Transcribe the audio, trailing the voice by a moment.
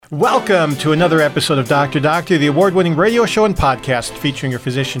Welcome to another episode of Dr. Doctor, the award-winning radio show and podcast featuring your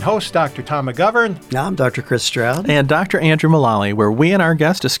physician host, Dr. Tom McGovern. I'm Dr. Chris Stroud. And Dr. Andrew Mullally, where we and our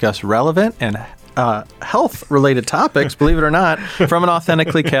guests discuss relevant and health-related topics, believe it or not, from an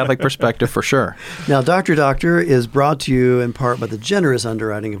authentically Catholic perspective for sure. Now, Dr. Doctor is brought to you in part by the generous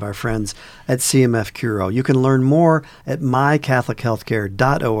underwriting of our friends at CMF Curo. You can learn more at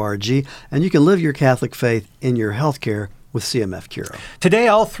mycatholichealthcare.org, and you can live your Catholic faith in your healthcare with CMF Curo. Today,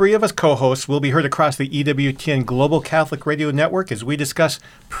 all three of us co-hosts will be heard across the EWTN Global Catholic Radio Network as we discuss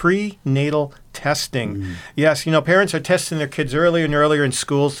prenatal testing. Yes, parents are testing their kids earlier and earlier in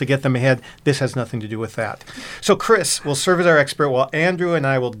schools to get them ahead. This has nothing to do with that. So Chris will serve as our expert while Andrew and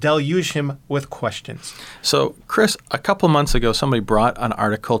I will deluge him with questions. So Chris, a couple months ago, somebody brought an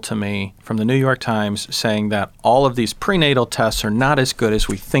article to me from the New York Times saying that all of these prenatal tests are not as good as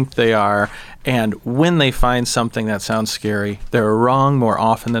we think they are. And when they find something that sounds scary, they're wrong more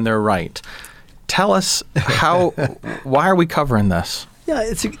often than they're right. Tell us why are we covering this? Yeah,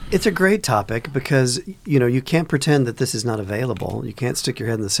 it's a great topic because, you can't pretend that this is not available. You can't stick your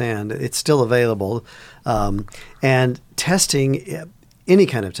head in the sand. It's still available. And testing, any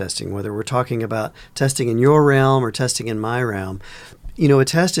kind of testing, whether we're talking about testing in your realm or testing in my realm, a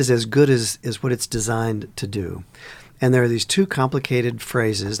test is as good as what it's designed to do. And there are these two complicated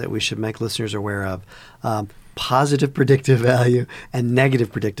phrases that we should make listeners aware of. Positive predictive value and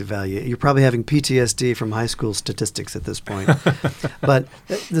negative predictive value. You're probably having PTSD from high school statistics at this point. But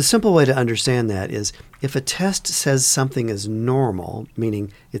the simple way to understand that is if a test says something is normal,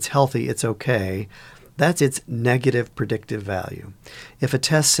 meaning it's healthy, it's okay, that's its negative predictive value. If a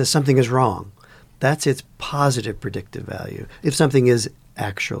test says something is wrong, that's its positive predictive value, if something is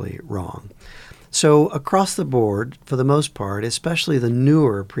actually wrong. So across the board, for the most part, especially the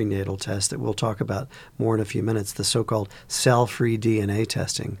newer prenatal tests that we'll talk about more in a few minutes, the so-called cell-free DNA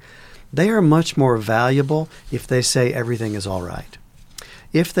testing, they are much more valuable if they say everything is all right.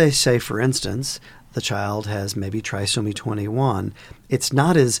 If they say, for instance, the child has maybe trisomy 21, it's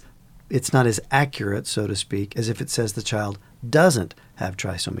not as accurate, so to speak, as if it says the child doesn't have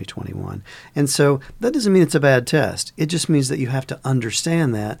trisomy 21. And so that doesn't mean it's a bad test. It just means that you have to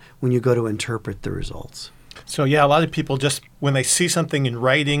understand that when you go to interpret the results. So a lot of people just, when they see something in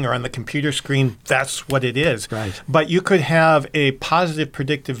writing or on the computer screen, that's what it is. Right. But you could have a positive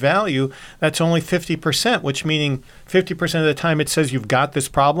predictive value that's only 50%, which meaning 50% of the time it says you've got this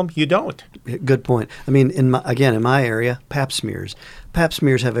problem, you don't. Good point. I mean, in my area, Pap smears. Pap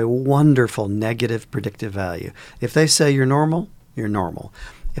smears have a wonderful negative predictive value. If they say you're normal, you're normal.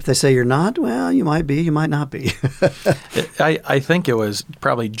 If they say you're not, well, you might be, you might not be. I think it was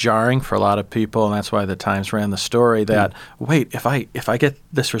probably jarring for a lot of people, and that's why the Times ran the story that, wait, if I get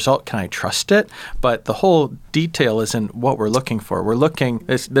this result, can I trust it? But the whole detail isn't what we're looking for. We're looking,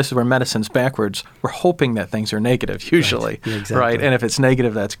 this is where medicine's backwards. We're hoping that things are negative, usually. Right, exactly. Right? And if it's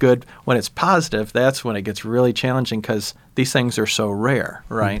negative, that's good. When it's positive, that's when it gets really challenging because these things are so rare,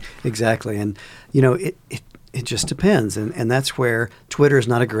 right? Exactly. And, it just depends. And that's where Twitter is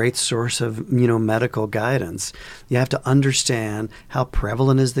not a great source of, medical guidance. You have to understand how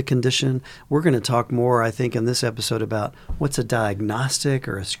prevalent is the condition. We're going to talk more, I think, in this episode about what's a diagnostic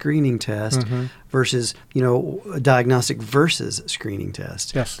or a screening test versus, a diagnostic versus screening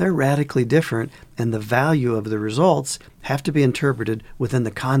test. Yes. They're radically different, and the value of the results have to be interpreted within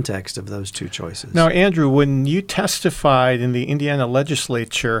the context of those two choices. Now, Andrew, when you testified in the Indiana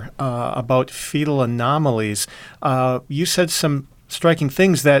legislature about fetal anomalies, you said some striking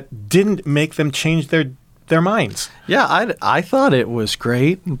things that didn't make them change their minds. Yeah, I thought it was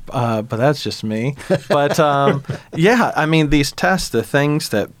great, but that's just me. But these tests, the things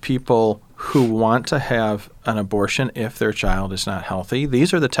that people who want to have an abortion if their child is not healthy,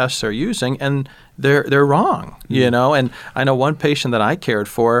 these are the tests they're using, and they're wrong, And I know one patient that I cared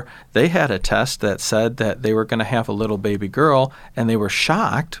for, they had a test that said that they were going to have a little baby girl, and they were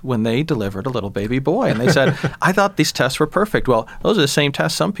shocked when they delivered a little baby boy. And they said, I thought these tests were perfect. Well, those are the same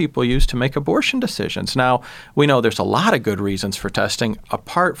tests some people use to make abortion decisions. Now, we know there's a lot of good reasons for testing,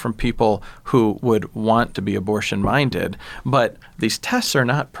 apart from people who would want to be abortion-minded, but these tests are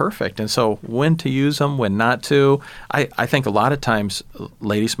not perfect. And so when to use them, when not to, I think a lot of times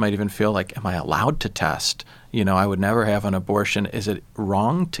ladies might even feel like, am I allowed to test? I would never have an abortion. Is it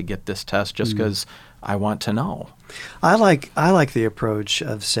wrong to get this test just because I want to know? I like the approach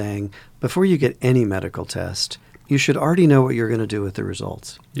of saying before you get any medical test, you should already know what you're going to do with the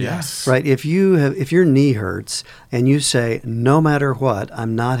results. Yes. Right? If your knee hurts and you say, no matter what,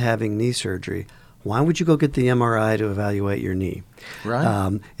 I'm not having knee surgery, Why would you go get the MRI to evaluate your knee?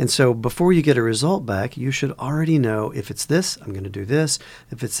 Right. And so before you get a result back, you should already know, if it's this, I'm going to do this.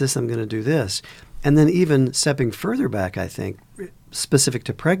 If it's this, I'm going to do this. And then even stepping further back, I think, specific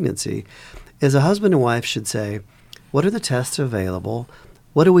to pregnancy, is a husband and wife should say, what are the tests available?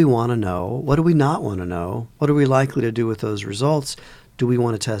 What do we want to know? What do we not want to know? What are we likely to do with those results? Do we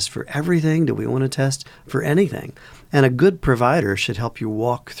want to test for everything? Do we want to test for anything? And a good provider should help you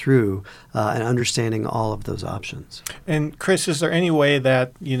walk through and understanding all of those options. And Chris, is there any way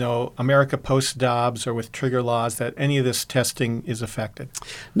that, America post-Dobbs or with trigger laws that any of this testing is affected?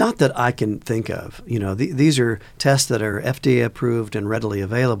 Not that I can think of. These are tests that are FDA approved and readily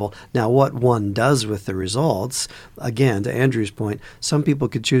available. Now, what one does with the results, again, to Andrew's point, some people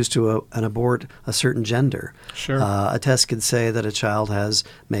could choose to abort a certain gender. Sure. A test could say that a child has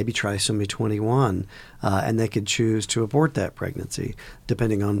maybe trisomy 21, and they could choose to abort that pregnancy,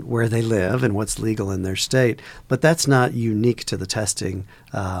 depending on where they live and what's legal in their state. But that's not unique to the testing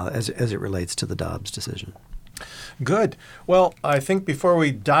as it relates to the Dobbs decision. Good. Well, I think before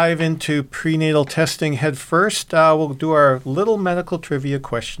we dive into prenatal testing head first, we'll do our little medical trivia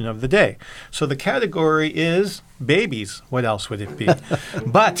question of the day. So the category is babies. What else would it be?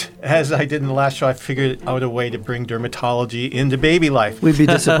 But as I did in the last show, I figured out a way to bring dermatology into baby life. We'd be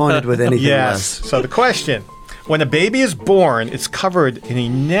disappointed with anything Yes. less. So the question, when a baby is born, it's covered in a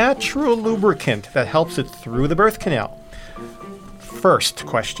natural lubricant that helps it through the birth canal. First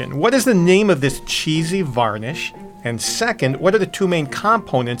question, what is the name of this cheesy varnish? And second, what are the two main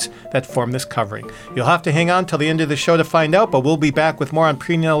components that form this covering? You'll have to hang on till the end of the show to find out, but we'll be back with more on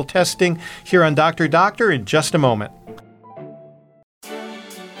prenatal testing here on Dr. Doctor in just a moment.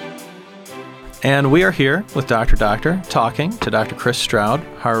 And we are here with Dr. Doctor, talking to Dr. Chris Stroud,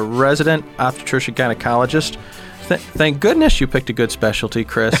 our resident obstetrician gynecologist. Thank goodness you picked a good specialty,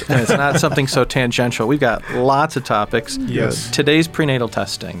 Chris, and it's not something so tangential. We've got lots of topics. Yes. Today's prenatal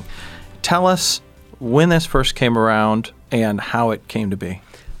testing. Tell us when this first came around and how it came to be.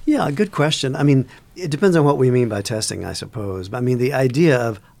 Yeah, good question. I mean, it depends on what we mean by testing, I suppose. I mean, the idea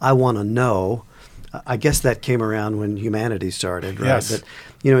of I want to know, I guess that came around when humanity started, right? Yes. But,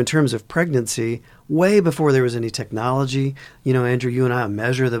 in terms of pregnancy, way before there was any technology, Andrew, you and I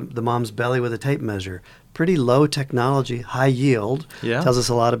measure the mom's belly with a tape measure. Pretty low technology, high yield, tells us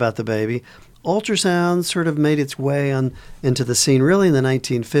a lot about the baby. Ultrasound sort of made its way into the scene really in the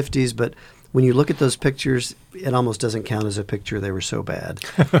 1950s, but when you look at those pictures, it almost doesn't count as a picture. They were so bad.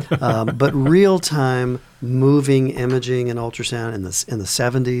 But real-time moving imaging and ultrasound in the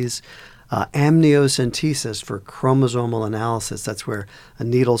 70s, amniocentesis for chromosomal analysis. That's where a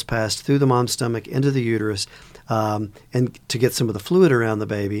needle's passed through the mom's stomach into the uterus and to get some of the fluid around the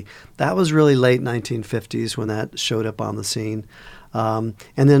baby. That was really late 1950s when that showed up on the scene. And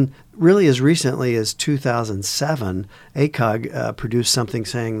then really as recently as 2007, ACOG produced something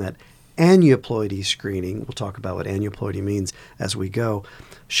saying that aneuploidy screening, we'll talk about what aneuploidy means as we go,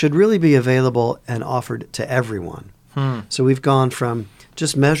 should really be available and offered to everyone. So we've gone from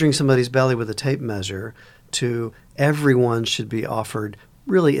just measuring somebody's belly with a tape measure to everyone should be offered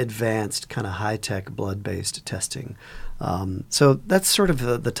really advanced kind of high-tech blood-based testing. So that's sort of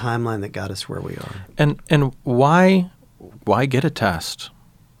the timeline that got us where we are. And why get a test?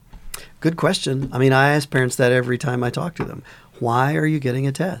 Good question. I mean, I ask parents that every time I talk to them. Why are you getting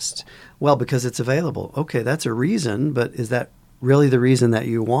a test? Well, because it's available. Okay, that's a reason, but is that really the reason that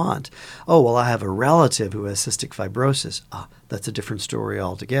you want? Oh, well, I have a relative who has cystic fibrosis. That's a different story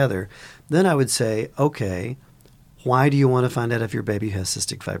altogether. Then I would say, okay, why do you want to find out if your baby has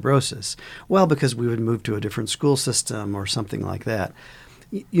cystic fibrosis? Well, because we would move to a different school system or something like that.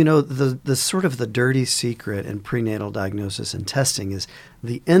 The sort of the dirty secret in prenatal diagnosis and testing is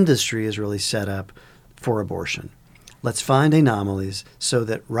the industry is really set up for abortion. Let's find anomalies so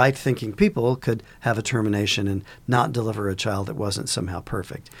that right-thinking people could have a termination and not deliver a child that wasn't somehow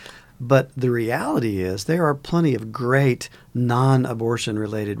perfect. But the reality is there are plenty of great non-abortion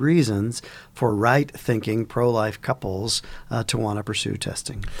related reasons for right-thinking pro-life couples to want to pursue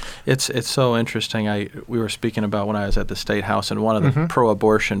testing. It's so interesting. We were speaking about when I was at the State House, and one of the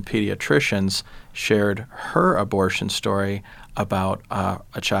pro-abortion pediatricians shared her abortion story about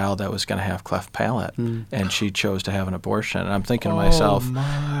a child that was going to have cleft palate, and she chose to have an abortion. And I'm thinking to myself,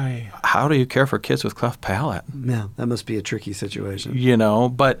 how do you care for kids with cleft palate? Yeah, that must be a tricky situation.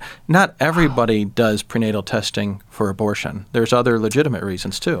 But not everybody does prenatal testing for abortion. There's other legitimate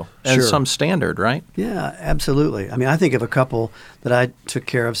reasons too, and some standard, right? Yeah, absolutely. I mean, I think of a couple that I took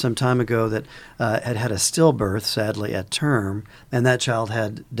care of some time ago that had a stillbirth, sadly, at term, and that child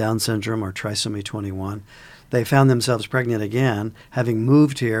had Down syndrome or trisomy 21. they found themselves pregnant again, having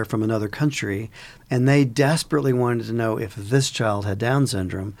moved here from another country, and they desperately wanted to know if this child had Down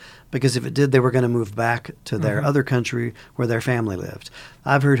syndrome, because if it did, they were going to move back to their other country where their family lived.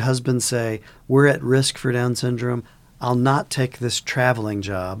 I've heard husbands say, we're at risk for Down syndrome. I'll not take this traveling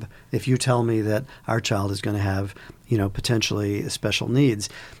job if you tell me that our child is going to have, potentially special needs.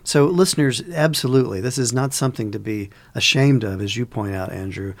 So listeners, absolutely, this is not something to be ashamed of, as you point out,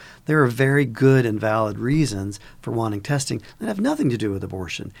 Andrew. There are very good and valid reasons for wanting testing that have nothing to do with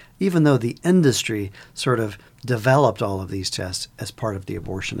abortion, even though the industry sort of developed all of these tests as part of the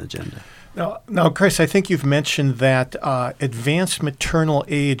abortion agenda. Now, Chris, I think you've mentioned that advanced maternal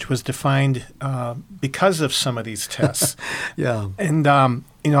age was defined because of some of these tests. Yeah. And,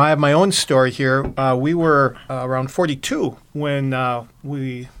 I have my own story here. We were around 42 when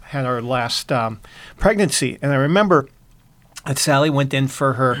we had our last pregnancy. And I remember that Sally went in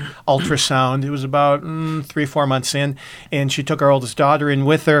for her ultrasound. It was about 3-4 months in, and she took our oldest daughter in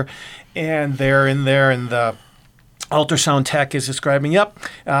with her, and they're in there, and the ultrasound tech is describing,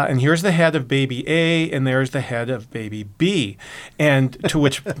 and here's the head of baby A, and there's the head of baby B. And to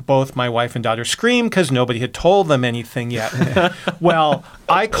which both my wife and daughter screamed because nobody had told them anything yet. Well,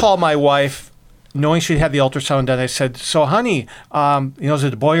 I called my wife, knowing she'd had the ultrasound done. I said, so honey, is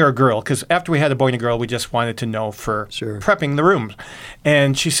it a boy or a girl? Because after we had a boy and a girl, we just wanted to know for prepping the rooms.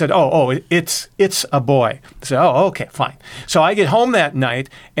 And she said, it's a boy. I said, okay, fine. So I get home that night,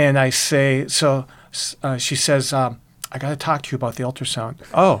 and I say, she says, I got to talk to you about the ultrasound.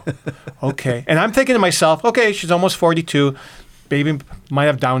 Oh, okay. And I'm thinking to myself, okay, she's almost 42. Baby might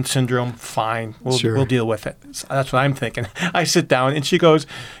have Down syndrome. Fine. We'll deal with it. So that's what I'm thinking. I sit down, and she goes,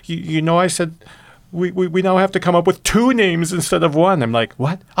 I said, we now have to come up with 2 names instead of 1. I'm like,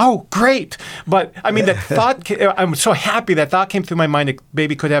 what? Oh, great. But, I mean, that thought, I'm so happy that thought came through my mind that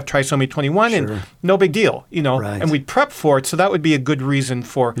baby could have trisomy 21, and no big deal, Right. and we'd prep for it, so that would be a good reason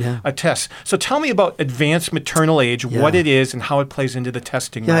for a test. So tell me about advanced maternal age, what it is, and how it plays into the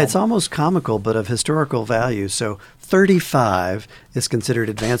testing realm. It's almost comical, but of historical value. So 35 is considered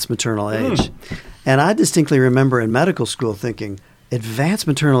advanced maternal age. And I distinctly remember in medical school thinking, advanced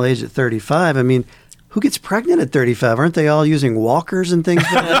maternal age at 35? I mean, who gets pregnant at 35? Aren't they all using walkers and things?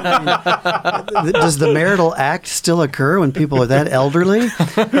 Does the marital act still occur when people are that elderly?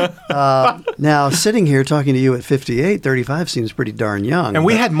 Now, sitting here talking to you at 58, 35 seems pretty darn young. And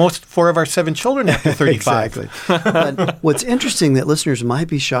we had 4 of our 7 children after 35. Exactly. But what's interesting that listeners might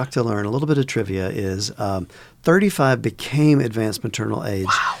be shocked to learn, a little bit of trivia, is 35 became advanced maternal age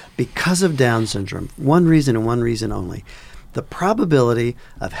because of Down syndrome. One reason and one reason only. The probability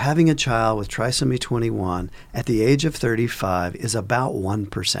of having a child with trisomy 21 at the age of 35 is about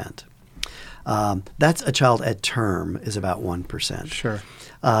 1%. That's a child at term is about 1%. Sure.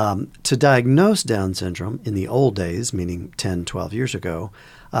 To diagnose Down syndrome in the old days, meaning 10, 12 years ago,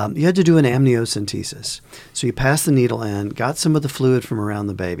 you had to do an amniocentesis. So you passed the needle in, got some of the fluid from around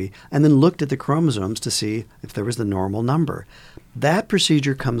the baby, and then looked at the chromosomes to see if there was the normal number. That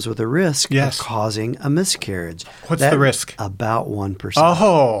procedure comes with a risk of causing a miscarriage. What's the risk? About 1%.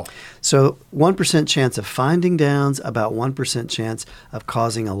 Oh. So 1% chance of finding Downs, about 1% chance of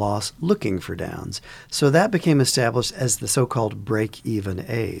causing a loss looking for Downs. So that became established as the so-called break-even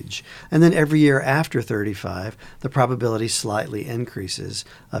age. And then every year after 35, the probability slightly increases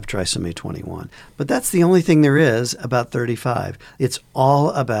of trisomy 21. But that's the only thing there is about 35. It's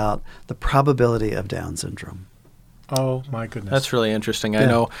all about the probability of Down syndrome. Oh, my goodness. That's really interesting. I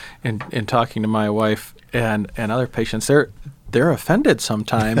know in talking to my wife and other patients, they're offended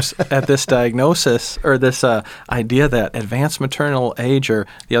sometimes at this diagnosis or this idea that advanced maternal age, or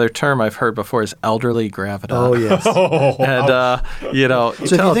the other term I've heard before is elderly gravida. Oh, yes. And, you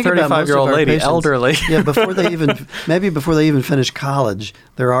So tell a 35-year-old lady patients, elderly. before they even finish college,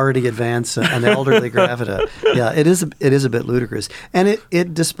 they're already advanced an elderly gravida. Yeah, it is a bit ludicrous. And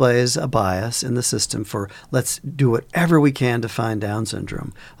it displays a bias in the system for let's do whatever we can to find Down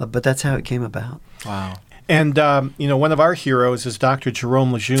syndrome. But that's how it came about. Wow. And, one of our heroes is Dr.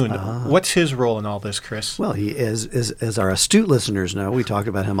 Jerome Lejeune. What's his role in all this, Chris? Well, he is, as our astute listeners know, we talk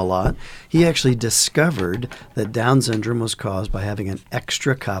about him a lot. He actually discovered that Down syndrome was caused by having an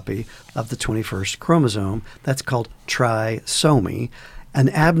extra copy of the 21st chromosome. That's called trisomy. An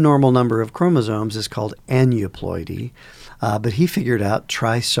abnormal number of chromosomes is called aneuploidy. But he figured out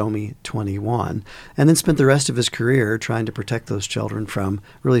trisomy 21 and then spent the rest of his career trying to protect those children from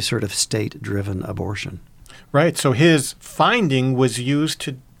really sort of state-driven abortion. Right. So his finding was used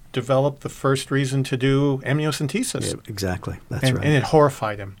to develop the first reason to do amniocentesis. Yeah, exactly. That's right. And it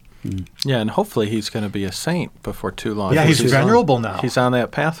horrified him. Yeah, and hopefully he's going to be a saint before too long. Yeah, he's He's venerable now. He's on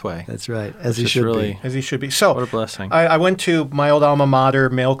that pathway. That's right, as he which is should really- be. As he should be. So What a blessing. I went to my old alma mater,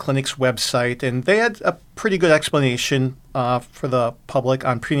 Mayo Clinic's website, and they had a pretty good explanation for the public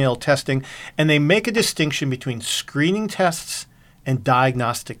on prenatal testing. And they make a distinction between screening tests and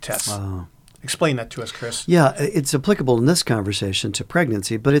diagnostic tests. Wow. Explain that to us, Chris. Yeah, it's applicable in this conversation to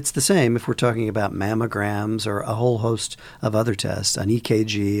pregnancy, but it's the same if we're talking about mammograms or a whole host of other tests, an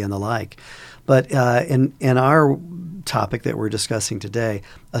EKG and the like. But in our topic that we're discussing today,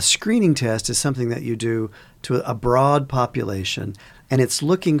 a screening test is something that you do to a broad population, and it's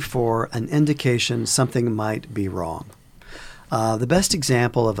looking for an indication something might be wrong. The best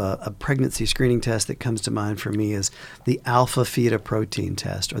example of a pregnancy screening test that comes to mind for me is the alpha-fetoprotein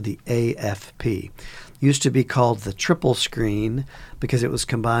test, or the AFP. Used to be called the triple screen because it was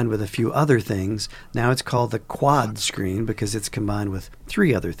combined with a few other things. Now it's called the quad screen because it's combined with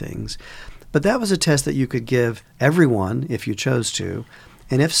 3 other things. But that was a test that you could give everyone if you chose to.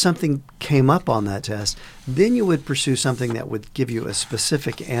 And if something came up on that test, then you would pursue something that would give you a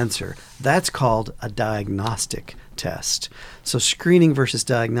specific answer. That's called a diagnostic test. So screening versus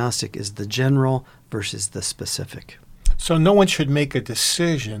diagnostic is the general versus the specific. So no one should make a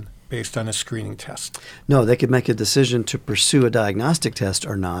decision based on a screening test. No, they could make a decision to pursue a diagnostic test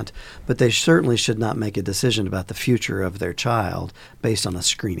or not, but they certainly should not make a decision about the future of their child based on a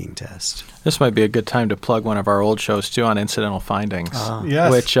screening test. This might be a good time to plug one of our old shows, too, on incidental findings,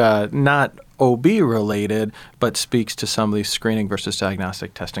 Yes. which not OB related, but speaks to some of these screening versus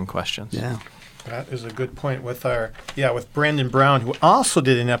diagnostic testing questions. Yeah. That is a good point with with Brandon Brown, who also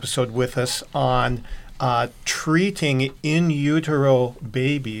did an episode with us on treating in utero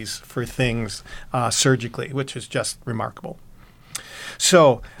babies for things surgically, which is just remarkable.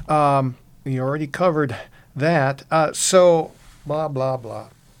 So you already covered that. So blah blah blah.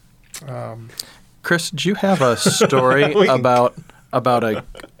 Chris, do you have a story We can- about a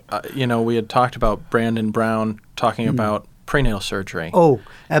we had talked about Brandon Brown talking about prenatal surgery. Oh,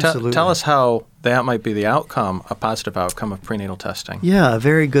 absolutely. Tell us how that might be the outcome, a positive outcome of prenatal testing. Yeah, a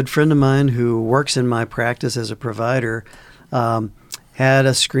very good friend of mine who works in my practice as a provider had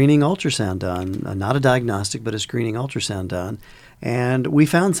a screening ultrasound done, not a diagnostic, but a screening ultrasound done, and we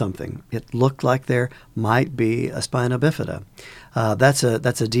found something. It looked like there might be a spina bifida. That's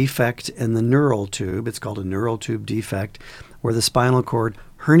a defect in the neural tube. It's called a neural tube defect, where the spinal cord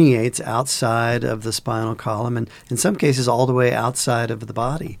herniates outside of the spinal column, and in some cases all the way outside of the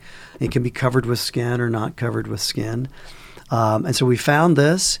body. It can be covered with skin or not covered with skin. And so we found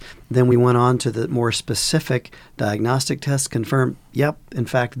this. Then we went on to the more specific diagnostic test, confirmed, yep, in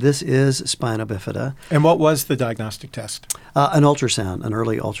fact, this is spina bifida. And what was the diagnostic test? An ultrasound, an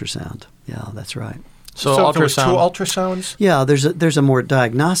early ultrasound. Yeah, that's right. So there was 2 ultrasound. ultrasounds? Yeah, there's a more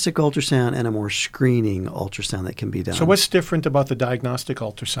diagnostic ultrasound and a more screening ultrasound that can be done. So what's different about the diagnostic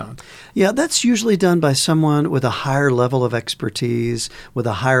ultrasound? Yeah, that's usually done by someone with a higher level of expertise, with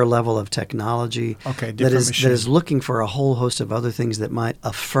a higher level of technology. Okay, that different is machine. looking for a whole host of other things that might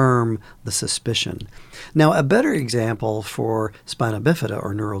affirm the suspicion. Now, a better example for spina bifida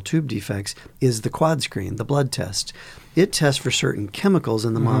or neural tube defects is the quad screen, the blood test. It tests for certain chemicals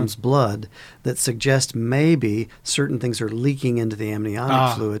in the mom's blood that suggest maybe certain things are leaking into the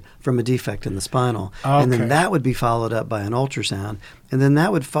amniotic fluid from a defect in the spinal. And Okay. then that would be followed up by an ultrasound. And then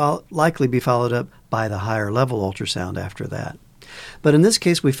that would likely be followed up by the higher level ultrasound after that. But in this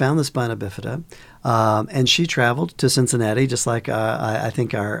case, we found the spina bifida, and she traveled to Cincinnati, just like I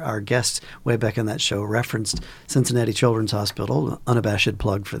think our guests way back in that show referenced Cincinnati Children's Hospital, unabashed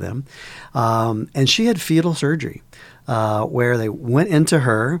plug for them. And she had fetal surgery, where they went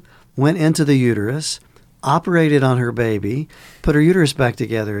into the uterus, operated on her baby, put her uterus back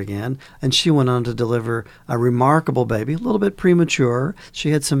together again, and she went on to deliver a remarkable baby, a little bit premature. She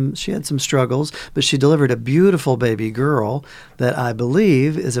had some struggles, but she delivered a beautiful baby girl that I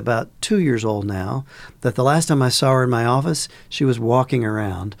believe is about 2 years old now. That the last time I saw her in my office, she was walking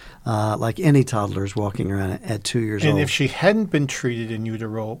around like any toddler is walking around at 2 years old. And if she hadn't been treated in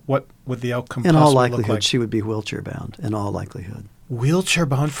utero, what would the outcome in all possibly likelihood, look like? she would be wheelchair bound. In all likelihood, Wheelchair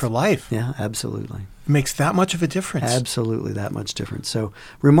bound for life. yeah, absolutely. Makes that much of a difference. Absolutely, that much difference. So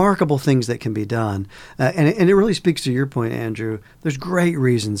remarkable things that can be done. And it really speaks to your point, Andrew. There's great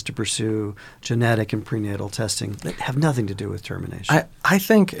reasons to pursue genetic and prenatal testing that have nothing to do with termination. I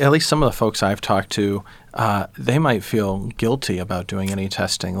think at least some of the folks I've talked to, they might feel guilty about doing any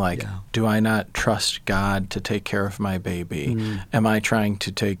testing. Like, do I not trust God to take care of my baby? Am I trying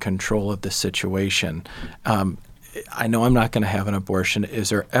to take control of the situation? I know I'm not going to have an abortion. Is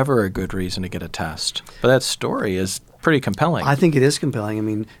there ever a good reason to get a test? But that story is pretty compelling. I think it is compelling. I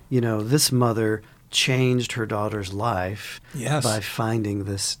mean, this mother changed her daughter's life by finding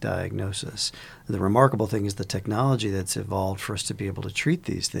this diagnosis. The remarkable thing is the technology that's evolved for us to be able to treat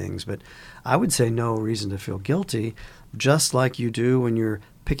these things. But I would say no reason to feel guilty, just like you do when you're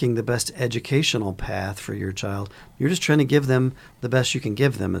picking the best educational path for your child. You're just trying to give them the best you can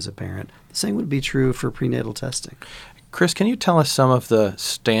give them as a parent. The same would be true for prenatal testing. Chris, can you tell us some of the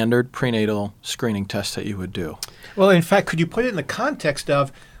standard prenatal screening tests that you would do? Well, in fact, could you put it in the context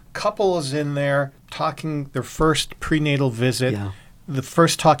of couples in there talking their first prenatal visit, the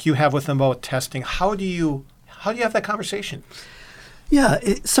first talk you have with them about testing? How do you have that conversation? Yeah,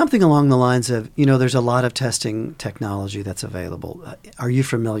 something along the lines of, there's a lot of testing technology that's available. Are you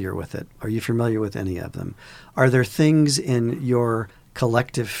familiar with it? Are you familiar with any of them? Are there things in your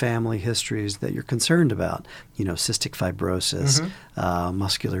collective family histories that you're concerned about? Cystic fibrosis,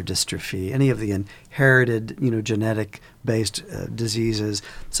 muscular dystrophy, any of the inherited, genetic-based diseases.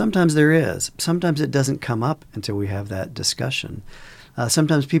 Sometimes there is. Sometimes it doesn't come up until we have that discussion.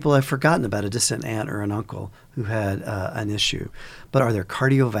 Sometimes people have forgotten about a distant aunt or an uncle who had an issue. But are there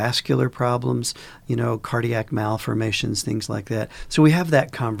cardiovascular problems, cardiac malformations, things like that? So we have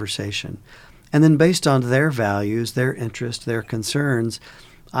that conversation. And then based on their values, their interests, their concerns,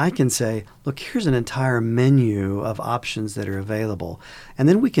 I can say, look, here's an entire menu of options that are available. And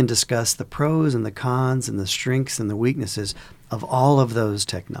then we can discuss the pros and the cons and the strengths and the weaknesses of all of those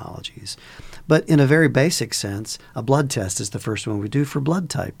technologies. But in a very basic sense, a blood test is the first one we do for blood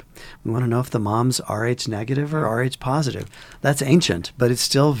type. We want to know if the mom's Rh negative or Rh positive. That's ancient, but it's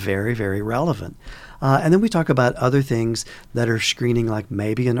still very, very relevant. And then we talk about other things that are screening, like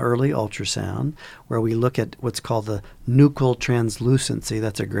maybe an early ultrasound, where we look at what's called the nuchal translucency.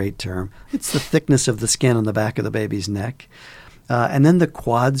 That's a great term. It's the thickness of the skin on the back of the baby's neck. And then the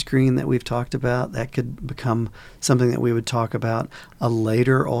quad screen that we've talked about, that could become something that we would talk about. A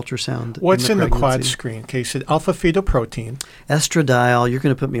later ultrasound. What's in the quad screen? Okay, so alpha fetoprotein, estradiol. You're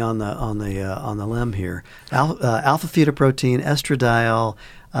going to put me on the limb here. Alpha fetoprotein, estradiol,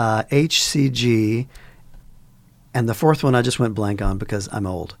 HCG, and the fourth one I just went blank on because I'm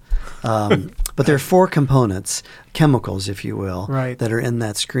old. But there are 4 components, chemicals, if you will, that are in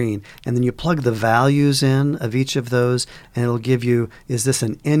that screen. And then you plug the values in of each of those, and it'll give you, is this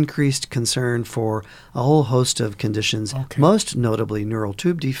an increased concern for a whole host of conditions, most notably neural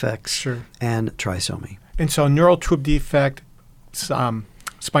tube defects and trisomy. And so neural tube defect, spina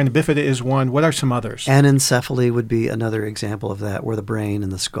bifida is one. What are some others? Anencephaly would be another example of that, where the brain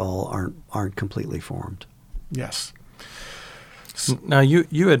and the skull aren't completely formed. Yes. Now,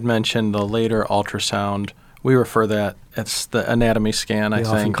 you had mentioned the later ultrasound. We refer that it's the anatomy scan, I think.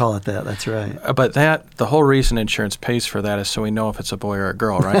 We often call it that. That's right. But the whole reason insurance pays for that is so we know if it's a boy or a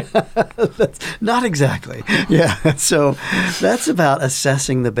girl, right? That's not exactly. Yeah. So that's about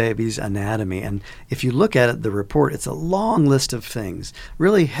assessing the baby's anatomy. And if you look at it, the report, it's a long list of things,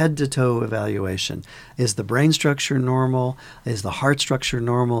 really head-to-toe evaluation. Is the brain structure normal? Is the heart structure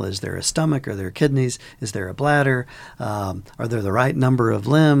normal? Is there a stomach? Are there kidneys? Is there a bladder? Are there the right number of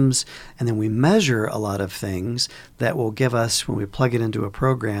limbs? And then we measure a lot of things that will give us, when we plug it into a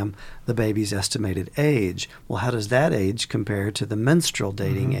program, the baby's estimated age. Well, how does that age compare to the menstrual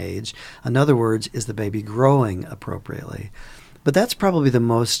dating age? In other words, is the baby growing appropriately? But that's probably the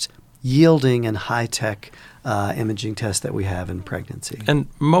most yielding and high-tech imaging test that we have in pregnancy. And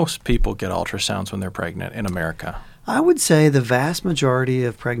most people get ultrasounds when they're pregnant in America. I would say the vast majority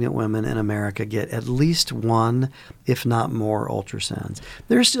of pregnant women in America get at least one, if not more, ultrasounds.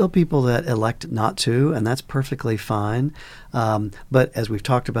 There are still people that elect not to, and that's perfectly fine. But as we've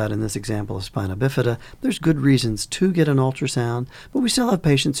talked about in this example of spina bifida, there's good reasons to get an ultrasound, but we still have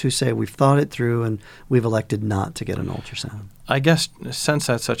patients who say we've thought it through and we've elected not to get an ultrasound. I guess since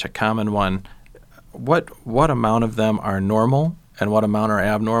that's such a common one, what amount of them are normal and what amount are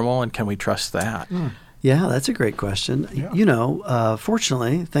abnormal, and can we trust that? Yeah, that's a great question. Yeah.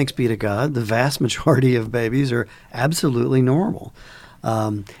 Fortunately, thanks be to God, the vast majority of babies are absolutely normal.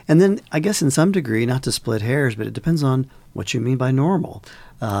 And then I guess in some degree, not to split hairs, but it depends on what you mean by normal.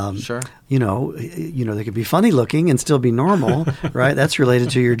 Sure. They could be funny looking and still be normal, right? That's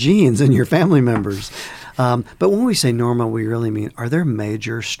related to your genes and your family members. But when we say normal, we really mean, are there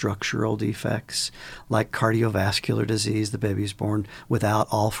major structural defects like cardiovascular disease? The baby's born without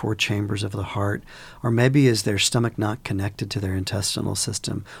all 4 chambers of the heart. Or maybe is their stomach not connected to their intestinal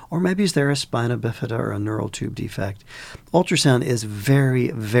system? Or maybe is there a spina bifida or a neural tube defect? Ultrasound is very,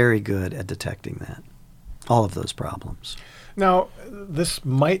 very good at detecting that, all of those problems. Now, this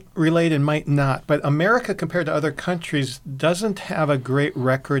might relate and might not, but America, compared to other countries, doesn't have a great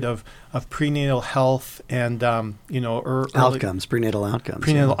record of prenatal health and, Outcomes, prenatal outcomes.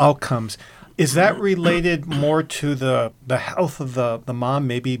 Prenatal outcomes. Is that related more to the health of the mom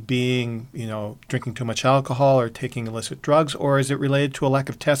maybe being, drinking too much alcohol or taking illicit drugs, or is it related to a lack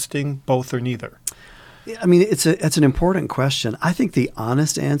of testing, both or neither? I mean, it's an important question. I think the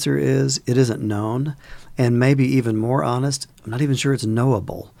honest answer is it isn't known, and maybe even more honest, I'm not even sure it's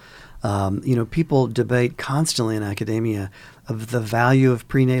knowable. People debate constantly in academia of the value of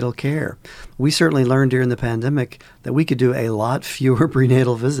prenatal care. We certainly learned during the pandemic that we could do a lot fewer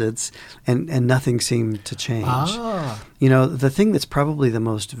prenatal visits and nothing seemed to change. The thing that's probably the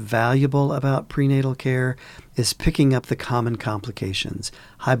most valuable about prenatal care is picking up the common complications,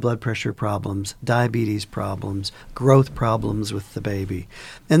 high blood pressure problems, diabetes problems, growth problems with the baby.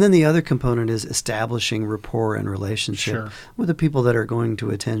 And then the other component is establishing rapport and relationship with the people that are going to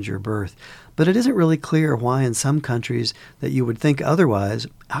attend your birth. But it isn't really clear why in some countries that you would think otherwise,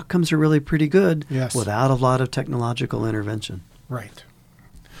 outcomes are really pretty good without a lot of technological intervention. Right.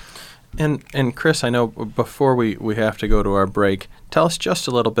 And Chris, I know before we have to go to our break, tell us just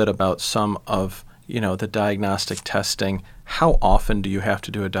a little bit about some of the diagnostic testing. How often do you have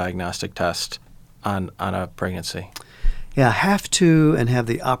to do a diagnostic test on a pregnancy? Yeah, have to and have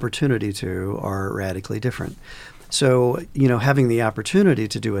the opportunity to are radically different. So, having the opportunity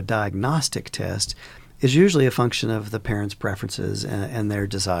to do a diagnostic test is usually a function of the parents' preferences and their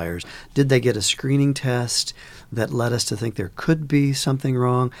desires. Did they get a screening test that led us to think there could be something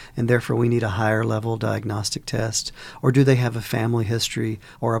wrong and therefore we need a higher level diagnostic test? Or do they have a family history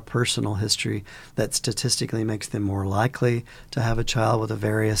or a personal history that statistically makes them more likely to have a child with a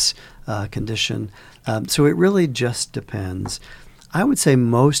various condition? So it really just depends. I would say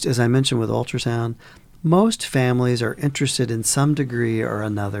most, as I mentioned with ultrasound, most families are interested in some degree or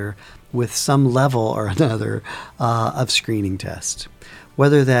another with some level or another of screening tests,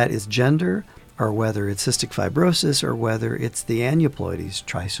 whether that is gender or whether it's cystic fibrosis or whether it's the aneuploidies,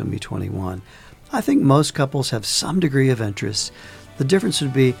 trisomy 21. I think most couples have some degree of interest. The difference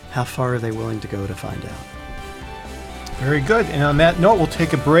would be how far are they willing to go to find out. Very good. And on that note, we'll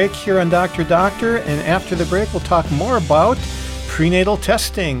take a break here on Dr. Doctor, and after the break, we'll talk more about prenatal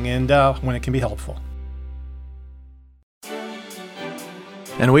testing and when it can be helpful.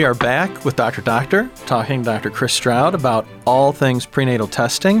 And we are back with Dr. Doctor, talking to Dr. Chris Stroud about all things prenatal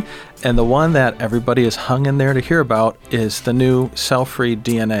testing. And the one that everybody is hung in there to hear about is the new cell-free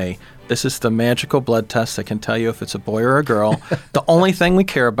DNA. This is the magical blood test that can tell you if it's a boy or a girl. The only thing we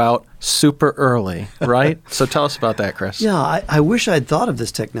care about super early, right? So tell us about that, Chris. Yeah, I wish I'd thought of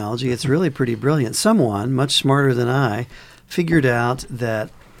this technology. It's really pretty brilliant. Someone, much smarter than I, figured out that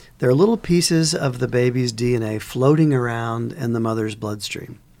there are little pieces of the baby's DNA floating around in the mother's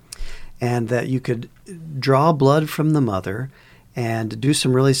bloodstream, and that you could draw blood from the mother and do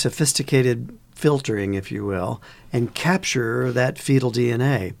some really sophisticated filtering, if you will, and capture that fetal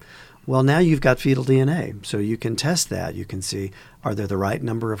DNA. Well, now you've got fetal DNA, so you can test that. You can see, are there the right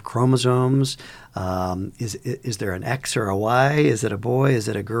number of chromosomes? Is there an X or a Y? Is it a boy? Is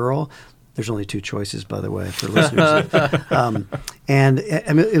it a girl? There's only two choices, by the way, for listeners. And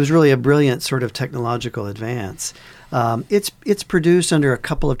it was really a brilliant sort of technological advance. It's produced under a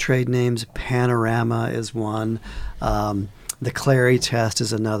couple of trade names. Panorama is one. The Clary test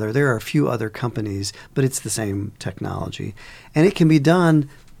is another. There are a few other companies, but it's the same technology. And it can be done,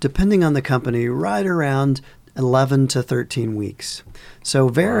 depending on the company, right around 11 to 13 weeks. So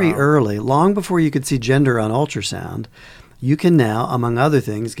very early, long before you could see gender on ultrasound, you can now, among other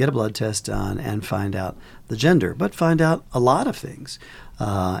things, get a blood test done and find out the gender, but find out a lot of things.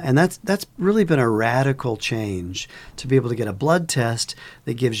 And that's really been a radical change to be able to get a blood test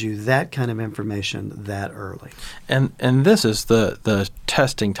that gives you that kind of information that early. And this is the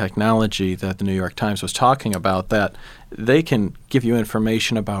testing technology that the New York Times was talking about, that they can give you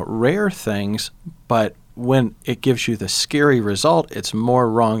information about rare things, but when it gives you the scary result, it's more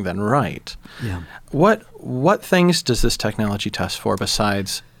wrong than right. Yeah. What things does this technology test for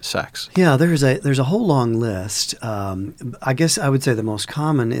besides sex? Yeah, there's a whole long list. I guess I would say the most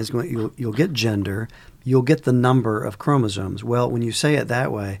common is you'll get gender, you'll get the number of chromosomes. Well, when you say it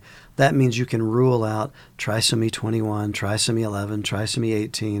that way, that means you can rule out trisomy 21, trisomy 11, trisomy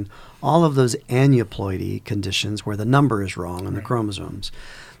 18, all of those aneuploidy conditions where the number is wrong on the chromosomes.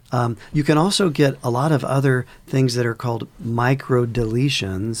 You can also get a lot of other things that are called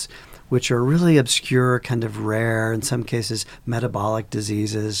microdeletions, which are really obscure, kind of rare, in some cases metabolic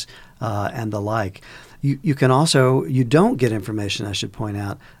diseases and the like. You can also, you don't get information, I should point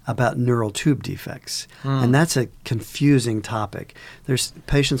out, about neural tube defects. And that's a confusing topic.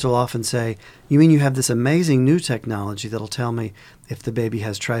 Patients will often say, you mean you have this amazing new technology that'll tell me if the baby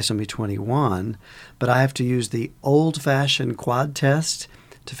has trisomy 21, but I have to use the old-fashioned quad test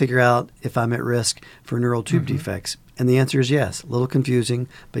to figure out if I'm at risk for neural tube defects? And the answer is yes. A little confusing,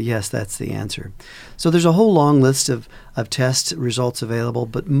 but yes, that's the answer. So there's a whole long list of test results available,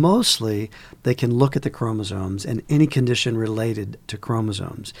 but mostly they can look at the chromosomes and any condition related to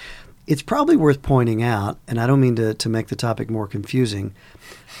chromosomes. It's probably worth pointing out, and I don't mean to make the topic more confusing,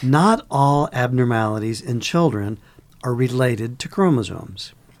 not all abnormalities in children are related to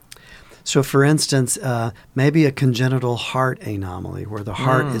chromosomes. So, for instance, maybe a congenital heart anomaly where the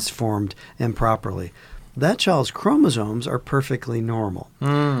heart is formed improperly. That child's chromosomes are perfectly normal.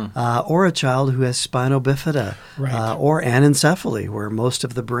 Or a child who has spina bifida or anencephaly where most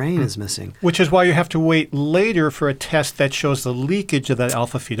of the brain is missing. Which is why you have to wait later for a test that shows the leakage of that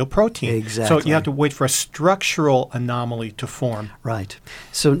alpha-fetoprotein. Exactly. So you have to wait for a structural anomaly to form. Right.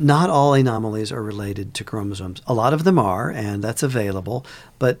 So not all anomalies are related to chromosomes. A lot of them are, and that's available,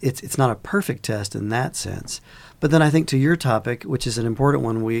 but it's not a perfect test in that sense. But then I think to your topic, which is an important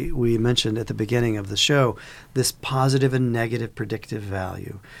one we mentioned at the beginning of the show, this positive and negative predictive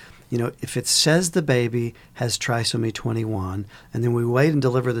value. You know, if it says the baby has trisomy 21, and then we wait and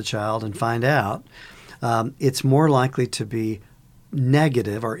deliver the child and find out, it's more likely to be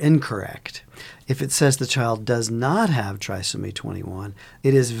negative or incorrect. If it says the child does not have trisomy 21,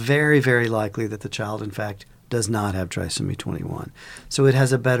 it is very, very likely that the child, in fact, does not have trisomy 21. So it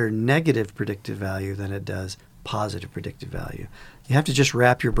has a better negative predictive value than it does positive predictive value. You have to just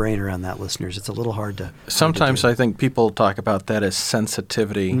wrap your brain around that, listeners. It's a little hard to. Sometimes I think people talk about that as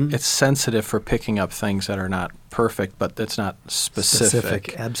sensitivity. It's sensitive for picking up things that are not perfect, but it's not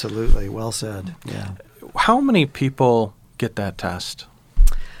specific. Absolutely. Well said. Yeah. How many people get that test?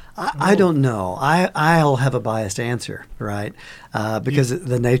 I don't know. I'll have a biased answer, right? Because of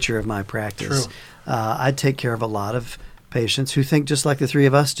the nature of my practice. True. I take care of a lot of patients who think just like the three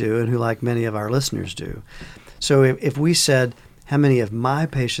of us do and who like many of our listeners do. So if we said, how many of my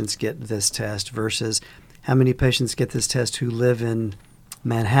patients get this test versus how many patients get this test who live in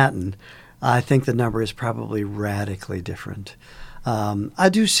Manhattan, I think the number is probably radically different. I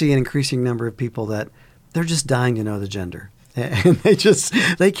do see an increasing number of people that they're just dying to know the gender. And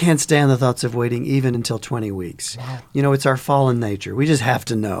they can't stand the thoughts of waiting even until 20 weeks. Wow. You know, it's our fallen nature. We just have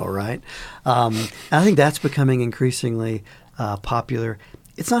to know, right? I think that's becoming increasingly popular.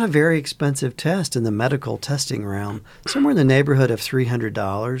 It's not a very expensive test in the medical testing realm, somewhere in the neighborhood of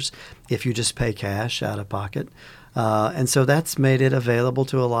 $300 if you just pay cash out of pocket. And so that's made it available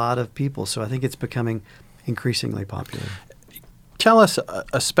to a lot of people. So I think it's becoming increasingly popular. Tell us,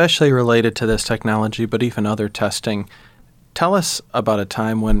 especially related to this technology, but even other testing, tell us about a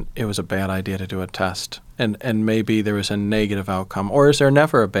time when it was a bad idea to do a test and maybe there was a negative outcome. Or is there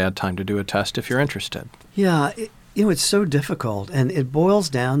never a bad time to do a test if you're interested? Yeah, it's so difficult. And it boils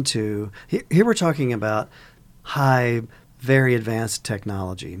down to, here we're talking about high, very advanced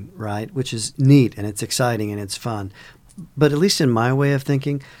technology, right? Which is neat and it's exciting and it's fun. But at least in my way of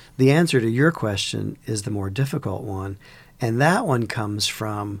thinking, the answer to your question is the more difficult one. And that one comes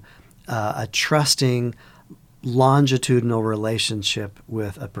from a trusting, longitudinal relationship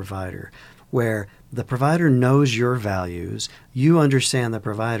with a provider where the provider knows your values, you understand the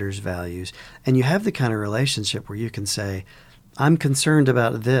provider's values, and you have the kind of relationship where you can say, I'm concerned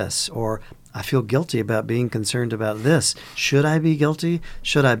about this, or I feel guilty about being concerned about this. Should I be guilty?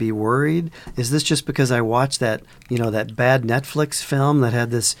 Should I be worried? Is this just because I watched that bad Netflix film that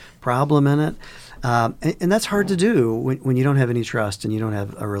had this problem in it? And that's hard to do when you don't have any trust and you don't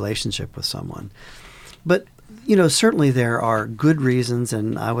have a relationship with someone. But certainly there are good reasons,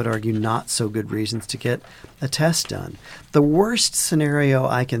 and I would argue not so good reasons, to get a test done. The worst scenario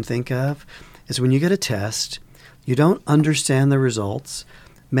I can think of is when you get a test, you don't understand the results.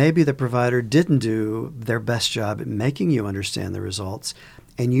 Maybe the provider didn't do their best job at making you understand the results,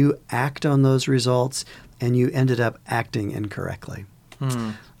 and you act on those results, and you ended up acting incorrectly.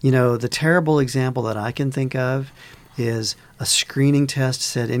 The terrible example that I can think of is a screening test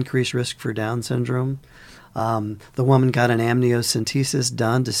said increased risk for Down syndrome. The woman got an amniocentesis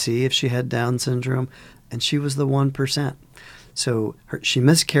done to see if she had Down syndrome, and she was the 1%. So she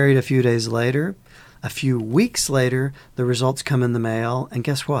miscarried a few days later. A few weeks later, the results come in the mail, and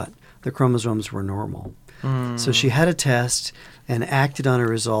guess what? The chromosomes were normal. So she had a test, and acted on a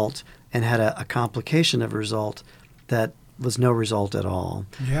result and had a complication of a result that was no result at all.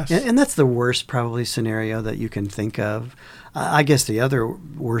 Yes. And that's the worst probably scenario that you can think of. I guess the other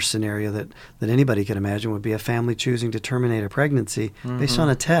worst scenario that anybody could imagine would be a family choosing to terminate a pregnancy based on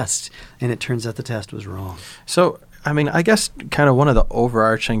a test, and it turns out the test was wrong. So, I mean, I guess kind of one of the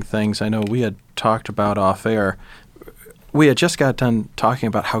overarching things I know we had talked about off air, we had just got done talking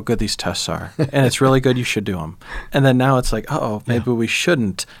about how good these tests are, and it's really good, you should do them. And then now it's like, maybe we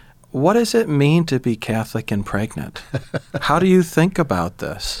shouldn't. What does it mean to be Catholic and pregnant? How do you think about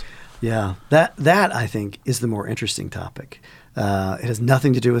this? Yeah, that I think is the more interesting topic. It has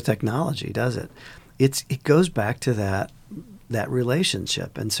nothing to do with technology, does it? It goes back to that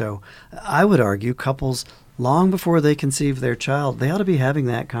relationship. And so I would argue couples, long before they conceive their child, they ought to be having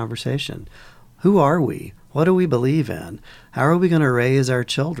that conversation. Who are we? What do we believe in? How are we going to raise our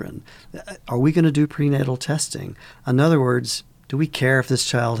children? Are we going to do prenatal testing? In other words, do we care if this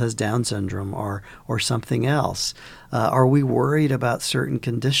child has Down syndrome or something else? Are we worried about certain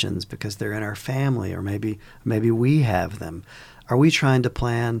conditions because they're in our family, or maybe we have them? Are we trying to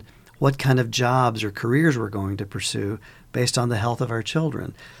plan what kind of jobs or careers we're going to pursue based on the health of our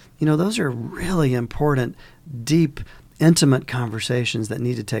children? You know, those are really important, deep, intimate conversations that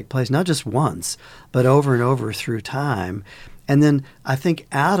need to take place, not just once, but over and over through time. And then I think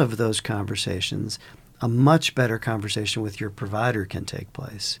out of those conversations, a much better conversation with your provider can take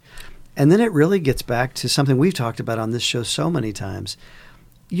place. And then it really gets back to something we've talked about on this show so many times.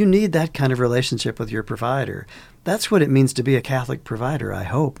 You need that kind of relationship with your provider. That's what it means to be a Catholic provider, I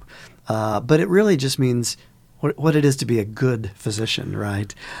hope. But it really just means what it is to be a good physician,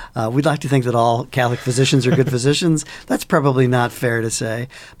 right? We'd like to think that all Catholic physicians are good physicians. That's probably not fair to say,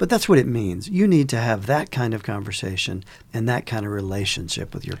 but that's what it means. You need to have that kind of conversation and that kind of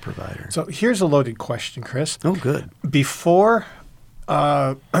relationship with your provider. So here's a loaded question, Chris. Oh, good. Before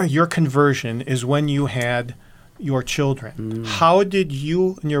your conversion is when you had your children. How did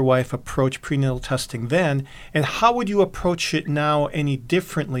you and your wife approach prenatal testing then, and how would you approach it now any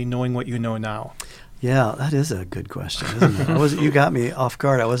differently knowing what you know now? Yeah, that is a good question, isn't it? You got me off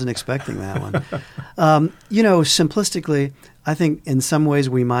guard. I wasn't expecting that one. Simplistically, I think in some ways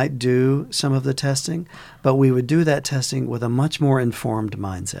we might do some of the testing, but we would do that testing with a much more informed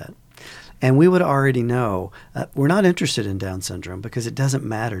mindset. And we would already know we're not interested in Down syndrome because it doesn't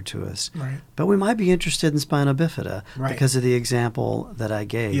matter to us. Right. But we might be interested in spina bifida because of the example that I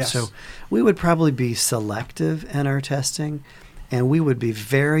gave. Yes. So we would probably be selective in our testing, and we would be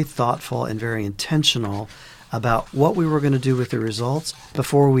very thoughtful and very intentional about what we were going to do with the results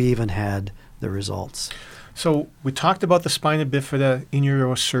before we even had the results. So we talked about the spina bifida in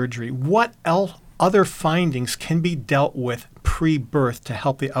neurosurgery. What other findings can be dealt with pre-birth to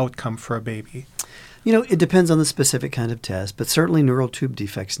help the outcome for a baby? You know, it depends on the specific kind of test, but certainly neural tube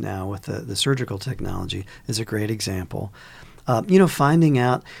defects now with the surgical technology is a great example. Finding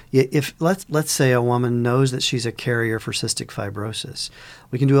out if let's say a woman knows that she's a carrier for cystic fibrosis,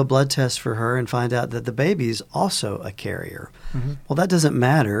 we can do a blood test for her and find out that the baby's also a carrier. Mm-hmm. Well, that doesn't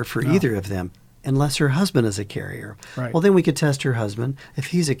matter for either of them unless her husband is a carrier. Right. Well, then we could test her husband. If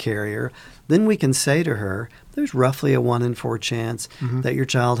he's a carrier, then we can say to her, there's roughly a 1 in 4 chance that your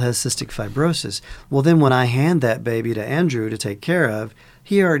child has cystic fibrosis. Well, then when I hand that baby to Andrew to take care of,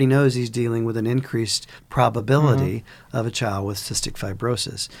 he already knows he's dealing with an increased probability of a child with cystic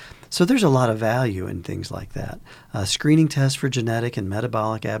fibrosis. So there's a lot of value in things like that. Screening tests for genetic and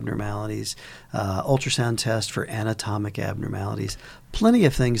metabolic abnormalities, ultrasound tests for anatomic abnormalities, plenty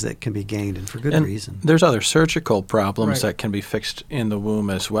of things that can be gained, and for good reason. There's other surgical problems that can be fixed in the womb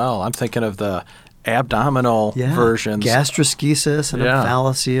as well. I'm thinking of the abdominal versions. Gastroschisis and a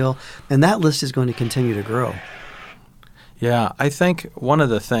phalloceal, and that list is going to continue to grow. Yeah, I think one of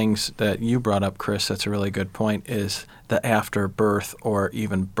the things that you brought up, Chris, that's a really good point, is the after birth or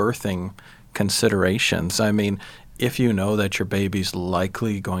even birthing considerations. I mean, if you know that your baby's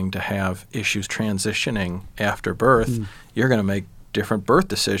likely going to have issues transitioning after birth, you're going to make different birth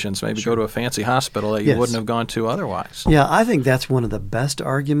decisions, maybe go to a fancy hospital that you wouldn't have gone to otherwise. Yeah, I think that's one of the best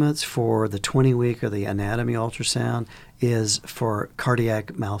arguments for the 20-week or the anatomy ultrasound is for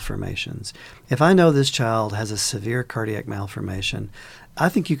cardiac malformations. If I know this child has a severe cardiac malformation, I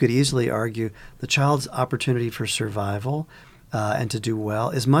think you could easily argue the child's opportunity for survival and to do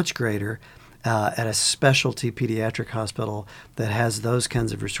well is much greater at a specialty pediatric hospital that has those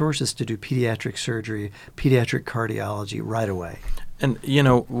kinds of resources to do pediatric surgery, pediatric cardiology right away. And,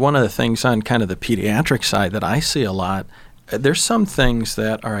 one of the things on kind of the pediatric side that I see a lot, there's some things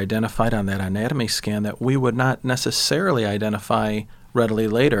that are identified on that anatomy scan that we would not necessarily identify readily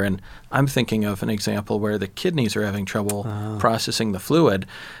later. And I'm thinking of an example where the kidneys are having trouble processing the fluid.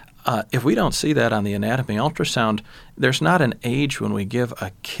 If we don't see that on the anatomy ultrasound, there's not an age when we give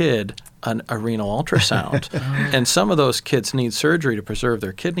a kid a renal ultrasound. And some of those kids need surgery to preserve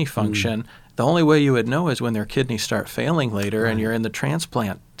their kidney function. The only way you would know is when their kidneys start failing later and you're in the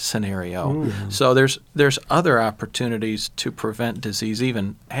transplant scenario. So there's other opportunities to prevent disease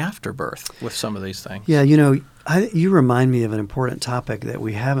even after birth with some of these things. Yeah, you remind me of an important topic that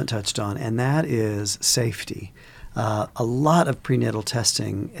we haven't touched on, and that is safety. A lot of prenatal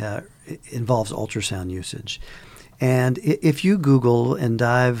testing involves ultrasound usage. And if you Google and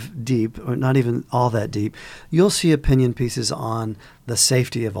dive deep, or not even all that deep, you'll see opinion pieces on the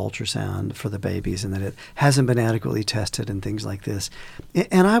safety of ultrasound for the babies and that it hasn't been adequately tested and things like this.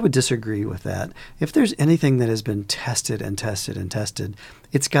 And I would disagree with that. If there's anything that has been tested and tested and tested,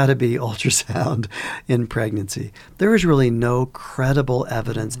 it's got to be ultrasound in pregnancy. There is really no credible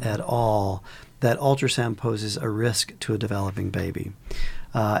evidence at all that ultrasound poses a risk to a developing baby.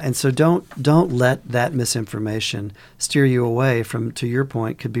 And so don't let that misinformation steer you away from, to your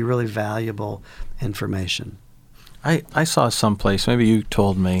point, could be really valuable information. I saw someplace, maybe you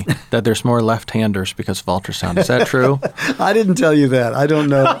told me, that there's more left-handers because of ultrasound. Is that true? I didn't tell you that. I don't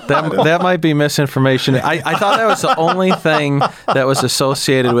know. That might be misinformation. I thought that was the only thing that was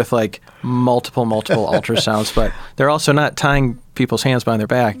associated with like multiple ultrasounds, but they're also not tying people's hands behind their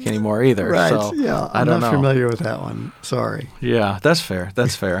back anymore either. Right. So, yeah. I'm not familiar with that one. Sorry. Yeah, that's fair.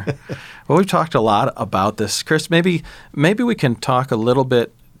 That's fair. Well, we've talked a lot about this. Chris, maybe we can talk a little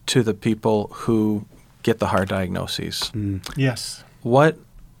bit to the people who get the hard diagnoses. Yes. What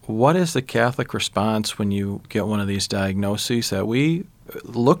is the Catholic response when you get one of these diagnoses that we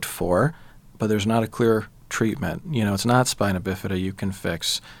looked for, but there's not a clear treatment? It's not spina bifida you can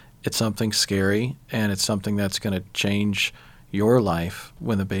fix. It's something scary, and it's something that's going to change your life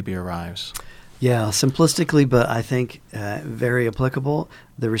when the baby arrives. Yeah, simplistically, but I think very applicable,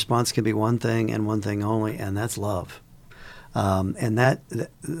 the response can be one thing and one thing only, and that's love. And that,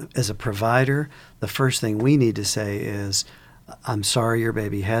 as a provider, the first thing we need to say is, I'm sorry your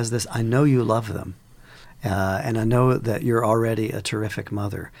baby has this. I know you love them. And I know that you're already a terrific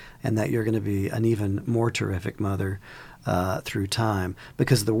mother and that you're going to be an even more terrific mother through time.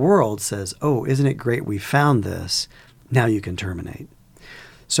 Because the world says, oh, isn't it great we found this? Now you can terminate.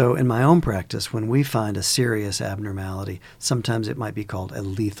 So in my own practice, when we find a serious abnormality, sometimes it might be called a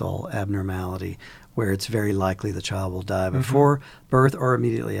lethal abnormality, where it's very likely the child will die before birth or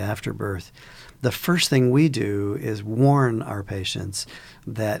immediately after birth. The first thing we do is warn our patients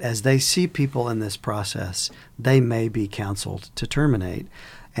that as they see people in this process, they may be counseled to terminate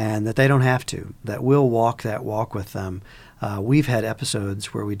and that they don't have to, that we'll walk that walk with them. We've had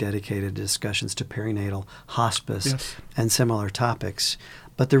episodes where we dedicated discussions to perinatal hospice and similar topics.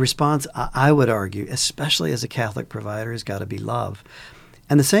 But the response, I would argue, especially as a Catholic provider, has got to be love.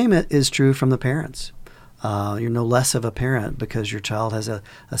 And the same is true from the parents. You're no less of a parent because your child has a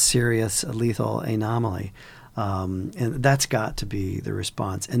serious, lethal anomaly. And that's got to be the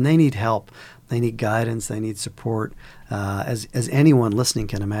response. And they need help. They need guidance. They need support. As anyone listening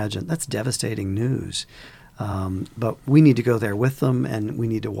can imagine, that's devastating news. But we need to go there with them, and we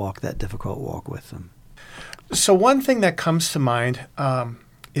need to walk that difficult walk with them. So one thing that comes to mind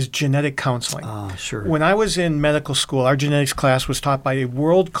is genetic counseling. Sure. When I was in medical school, our genetics class was taught by a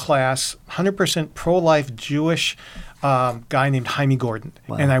world-class, 100% pro-life Jewish guy named Jaime Gordon.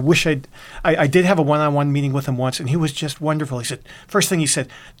 Wow. And I wish I did have a one-on-one meeting with him once, and he was just wonderful. He said, first thing he said,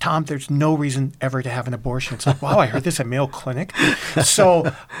 Tom, there's no reason ever to have an abortion. It's like, wow, I heard this at Mayo Clinic.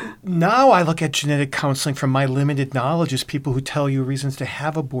 So now I look at genetic counseling from my limited knowledge as people who tell you reasons to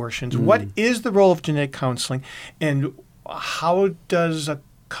have abortions. What is the role of genetic counseling, and how does a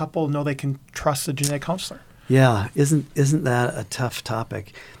couple know they can trust the genetic counselor? Yeah, isn't that a tough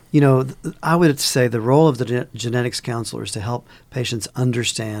topic? I would say the role of the genetics counselor is to help patients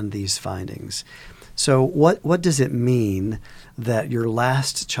understand these findings. So what does it mean that your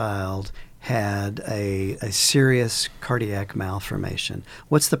last child had a serious cardiac malformation?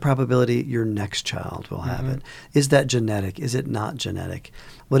 What's the probability your next child will have it? Is that genetic? Is it not genetic?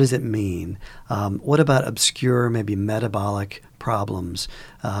 What does it mean? What about obscure, maybe metabolic problems?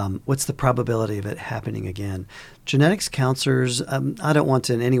 What's the probability of it happening again? Genetics counselors, I don't want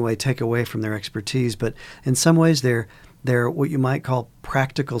to in any way take away from their expertise, but in some ways they're what you might call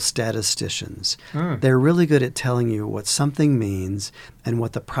practical statisticians. They're really good at telling you what something means and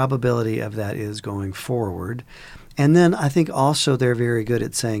what the probability of that is going forward. And then I think also they're very good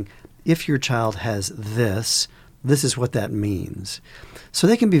at saying, if your child has this is what that means. So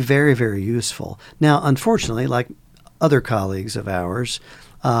they can be very, very useful. Now, unfortunately, like other colleagues of ours,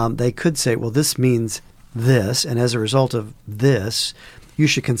 they could say, well, this means this, and as a result of this, you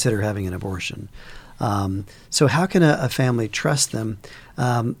should consider having an abortion. So how can a family trust them?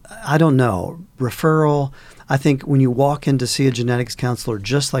 I don't know. Referral. I think when you walk in to see a genetics counselor,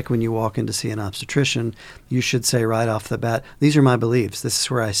 just like when you walk in to see an obstetrician, you should say right off the bat, these are my beliefs. This is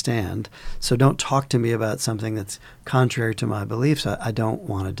where I stand. So don't talk to me about something that's contrary to my beliefs. I don't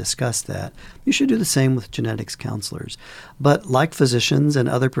want to discuss that. You should do the same with genetics counselors. But like physicians and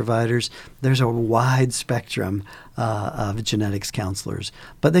other providers, there's a wide spectrum of genetics counselors,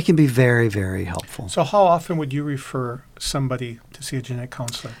 but they can be very, very helpful. So how often would you refer somebody to see a genetic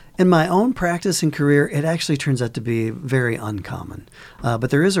counselor? In my own practice and career, it actually turns out to be very uncommon.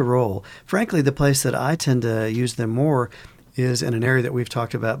 But there is a role. Frankly, the place that I tend to use them more is in an area that we've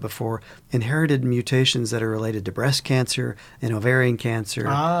talked about before, inherited mutations that are related to breast cancer and ovarian cancer.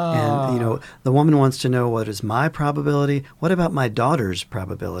 And, the woman wants to know, what is my probability? What about my daughter's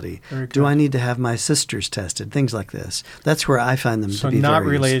probability? Do I need to have my sisters tested? Things like this. That's where I find them to be very So not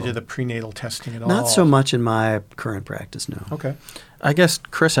related useful. to the prenatal testing at all? Not so much in my current practice, no. Okay. I guess,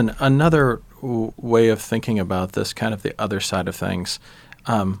 Chris, another way of thinking about this, kind of the other side of things,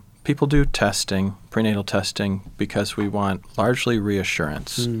 people do testing, prenatal testing, because we want largely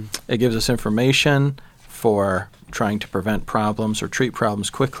reassurance. It gives us information for trying to prevent problems or treat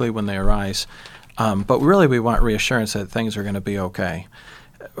problems quickly when they arise. But really we want reassurance that things are going to be okay.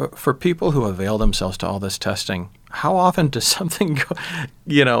 For people who avail themselves to all this testing, how often does something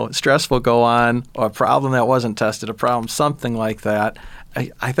stressful go on, or a problem that wasn't tested, a problem, something like that?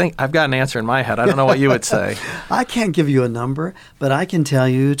 I think I've got an answer in my head. I don't know what you would say. I can't give you a number, but I can tell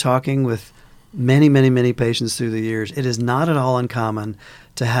you, talking with many, many, many patients through the years, it is not at all uncommon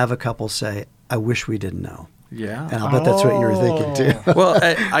to have a couple say, I wish we didn't know. Yeah. And I'll bet that's what you were thinking too.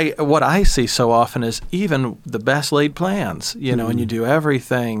 Well, what I see so often is even the best laid plans, and you do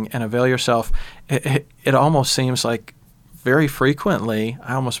everything and avail yourself. It almost seems like very frequently,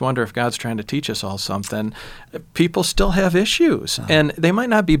 I almost wonder if God's trying to teach us all something. People still have issues, and they might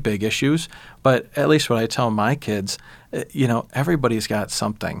not be big issues, but at least what I tell my kids, everybody's got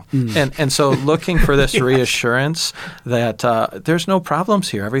something. And so looking for this reassurance that there's no problems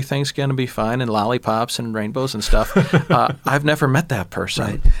here. Everything's going to be fine, and lollipops and rainbows and stuff. I've never met that person.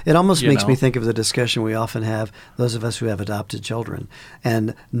 Right. It almost makes me think of the discussion we often have, those of us who have adopted children.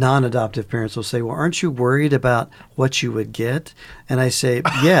 And non-adoptive parents will say, well, aren't you worried about what you would get? And I say,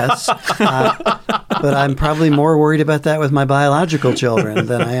 yes, but I'm probably more worried about that with my biological children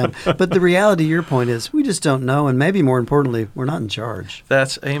than I am. But the reality, your point is, we just don't know, and maybe more importantly, we're not in charge.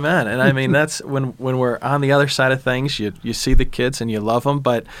 That's amen. And I mean, that's when we're on the other side of things, you see the kids and you love them,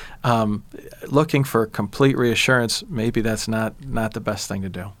 but looking for complete reassurance, maybe that's not the best thing to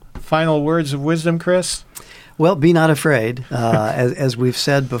do. Final words of wisdom, Chris? Well, be not afraid, as we've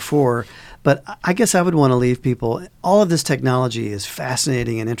said before. But I guess I would want to leave people, all of this technology is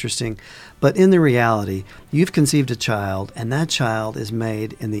fascinating and interesting, but in the reality, you've conceived a child, and that child is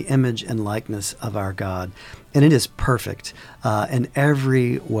made in the image and likeness of our God. And it is perfect in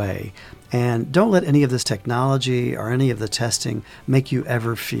every way. And don't let any of this technology or any of the testing make you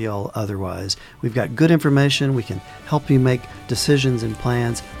ever feel otherwise. We've got good information. We can help you make decisions and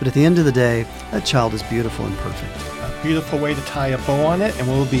plans. But at the end of the day, that child is beautiful and perfect. A beautiful way to tie a bow on it. And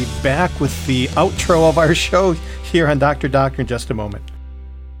we'll be back with the outro of our show here on Dr. Doctor in just a moment.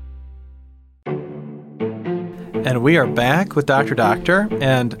 And we are back with Dr. Doctor.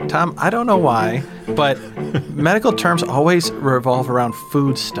 And Tom, I don't know why, but medical terms always revolve around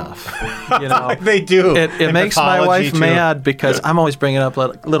food stuff. They do. It makes my wife mad because I'm always bringing up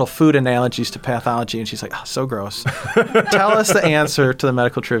little food analogies to pathology, and she's like, oh, so gross. Tell us the answer to the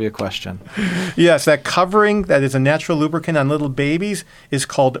medical trivia question. Yes, that covering that is a natural lubricant on little babies is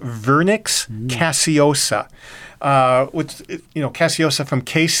called Vernix caseosa. Which, caseosa from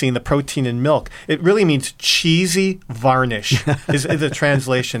casein, the protein in milk. It really means cheesy varnish is the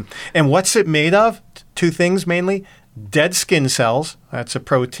translation. And what's it made of? Two things mainly. Dead skin cells, that's a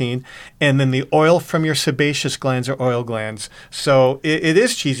protein, and then the oil from your sebaceous glands or oil glands. So it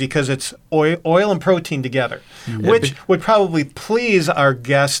is cheesy because it's oil and protein together, which would probably please our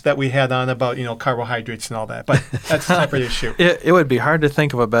guest that we had on about, carbohydrates and all that. But that's a separate issue. It would be hard to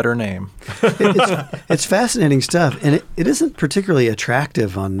think of a better name. It's fascinating stuff, and it isn't particularly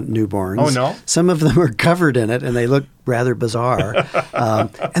attractive on newborns. Oh, no? Some of them are covered in it, and they look rather bizarre.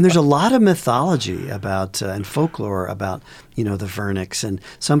 And there's a lot of mythology about and folklore about the vernix, and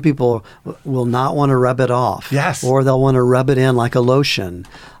some people will not want to rub it off. Yes. Or they'll want to rub it in like a lotion.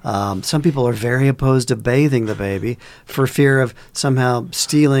 Some people are very opposed to bathing the baby for fear of somehow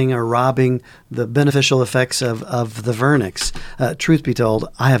stealing or robbing the beneficial effects of the vernix. Truth be told,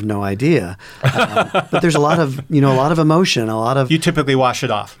 I have no idea. But there's a lot of emotion, a lot of... You typically wash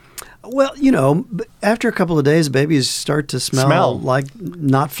it off. Well, after a couple of days, babies start to smell like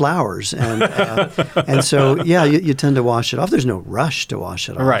not flowers. And so, yeah, you tend to wash it off. There's no rush to wash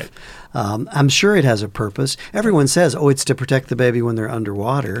it off. Right. I'm sure it has a purpose. Everyone says, it's to protect the baby when they're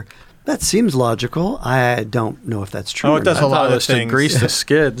underwater. That seems logical. I don't know if that's true. Oh, it does a lot of things. To grease the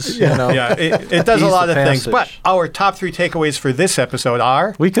skids. Yeah, it does a lot of things. But our top 3 takeaways for this episode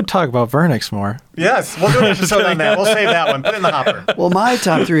are... We could talk about vernix more. Yes, we'll do an episode on that. We'll save that one. Put it in the hopper. Well, my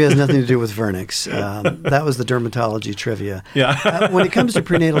top 3 has nothing to do with vernix. That was the dermatology trivia. Yeah. When it comes to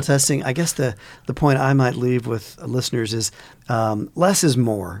prenatal testing, I guess the point I might leave with listeners is less is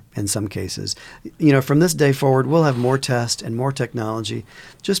more in some cases. From this day forward, we'll have more tests and more technology.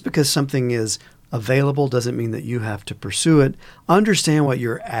 Just because something is available doesn't mean that you have to pursue it. Understand what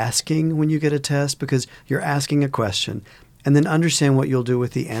you're asking when you get a test, because you're asking a question, and then understand what you'll do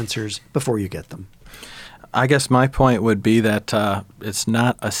with the answers before you get them. I guess my point would be that it's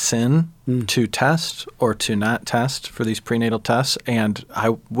not a sin to test or to not test for these prenatal tests, and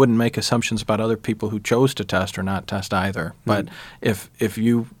I wouldn't make assumptions about other people who chose to test or not test either. But if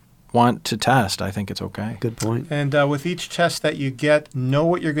you want to test, I think it's okay. Good point. And with each test that you get, know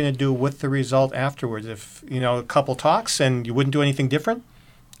what you're going to do with the result afterwards. If, a couple talks and you wouldn't do anything different,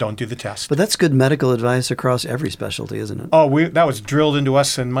 don't do the test. But that's good medical advice across every specialty, isn't it? Oh, that was drilled into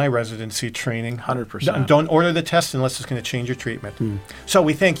us in my residency training. 100%. Don't order the test unless it's going to change your treatment. So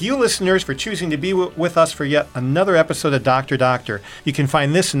we thank you, listeners, for choosing to be with us for yet another episode of Dr. Doctor. You can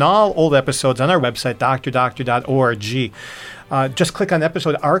find this and all old episodes on our website, drdoctor.org. Just click on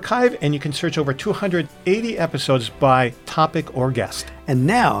Episode Archive, and you can search over 280 episodes by topic or guest. And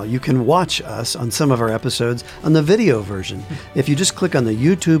now you can watch us on some of our episodes on the video version. If you just click on the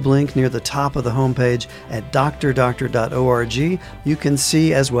YouTube link near the top of the homepage at drdoctor.org, you can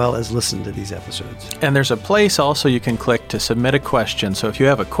see as well as listen to these episodes. And there's a place also you can click to submit a question. So if you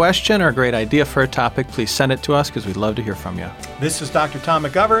have a question or a great idea for a topic, please send it to us because we'd love to hear from you. This is Dr. Tom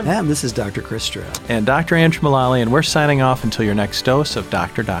McGovern. And this is Dr. Chris Stroud. And Dr. Andrew Mullally, and we're signing off until your next dose of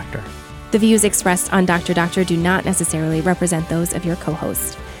Dr. Doctor. The views expressed on Dr. Doctor do not necessarily represent those of your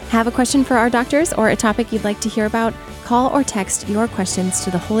co-host. Have a question for our doctors or a topic you'd like to hear about? Call or text your questions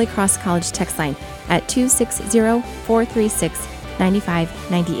to the Holy Cross College text line at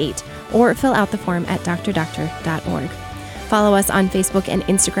 260-436-9598 or fill out the form at drdoctor.org. Follow us on Facebook and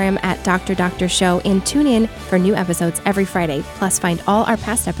Instagram at Dr. Doctor Show and tune in for new episodes every Friday. Plus, find all our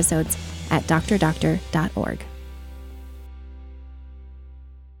past episodes at drdoctor.org.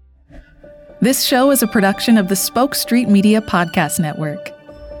 This show is a production of the Spoke Street Media Podcast Network.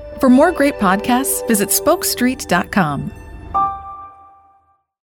 For more great podcasts, visit spokestreet.com.